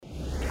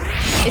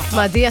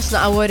Isma' di għax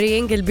naqa'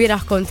 worrying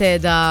il-bieraħ kont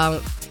qiegħda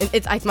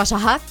intqajt ma' xi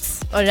ħadd,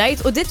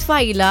 alright, u dit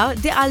fajla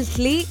di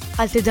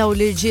qaltli daw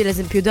l-irġiel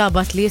eżempju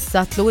dabat li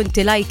jissatlu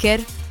inti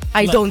liker,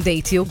 I don't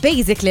date you.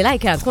 Basically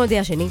liker tkun di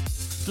x'inhi.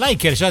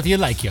 Liker x'għad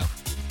jillajkja.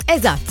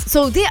 Eżatt,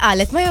 so di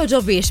qalet ma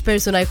joġobiex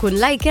persuna jkun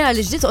liker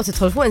għaliex di toqgħod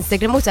tidħol fuq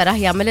Instagram u taraħ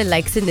jagħmel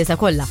il-likes in-nisa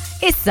kollha.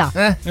 Issa,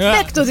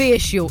 back to the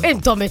issue,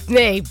 intom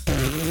it-tnejn.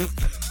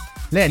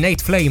 Le,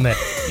 Nate Flamer.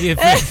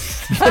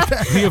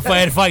 You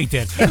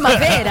firefighter. Imma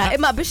vera,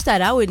 imma biex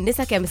taraw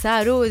in-nisa kemm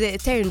saru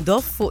turned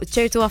off fuq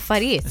ċertu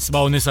affarijiet.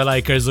 Ismaw nisa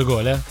likers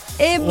ukoll,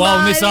 Imma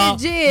nisa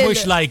riġiel.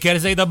 mhux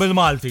likers żejda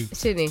bil-Malti.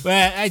 X'inhi?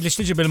 Għajd li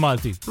x'tiġi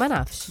bil-Malti. Ma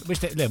nafx.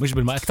 Le, mhux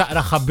bil-Malti,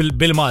 taqraħħa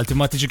bil-Malti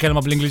ma tiġi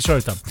kelma bl-English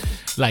xorta.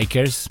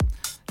 Likers.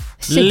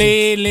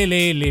 Li.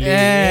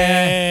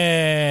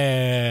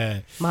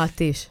 Ma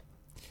ħaddix.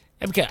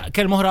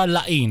 Kelma oħra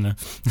laqin.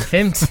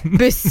 Fimt?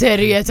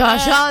 Bis-serjetà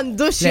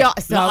x'għandu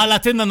x'jaqsam.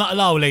 Naqalatinna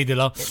naqlaw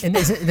lejdila.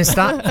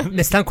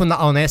 Nista' nkun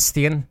onest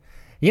jien.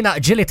 Jiena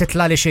ġili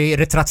titla li xi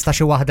ritratt ta'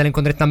 xi waħda li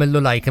nkun rid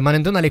nagħmillu like, ma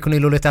ninduna li jkun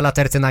ilu li tala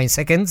 39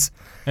 seconds.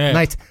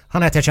 Ngħid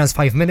ħana ta' chance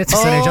 5 minutes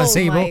se nerġa'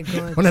 nsibu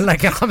u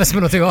nillajkja 5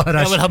 minuti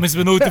oħra. Ewwel 5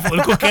 minuti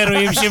fuq il-kukeru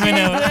jimxi minn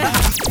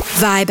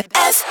Vibe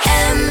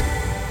FM.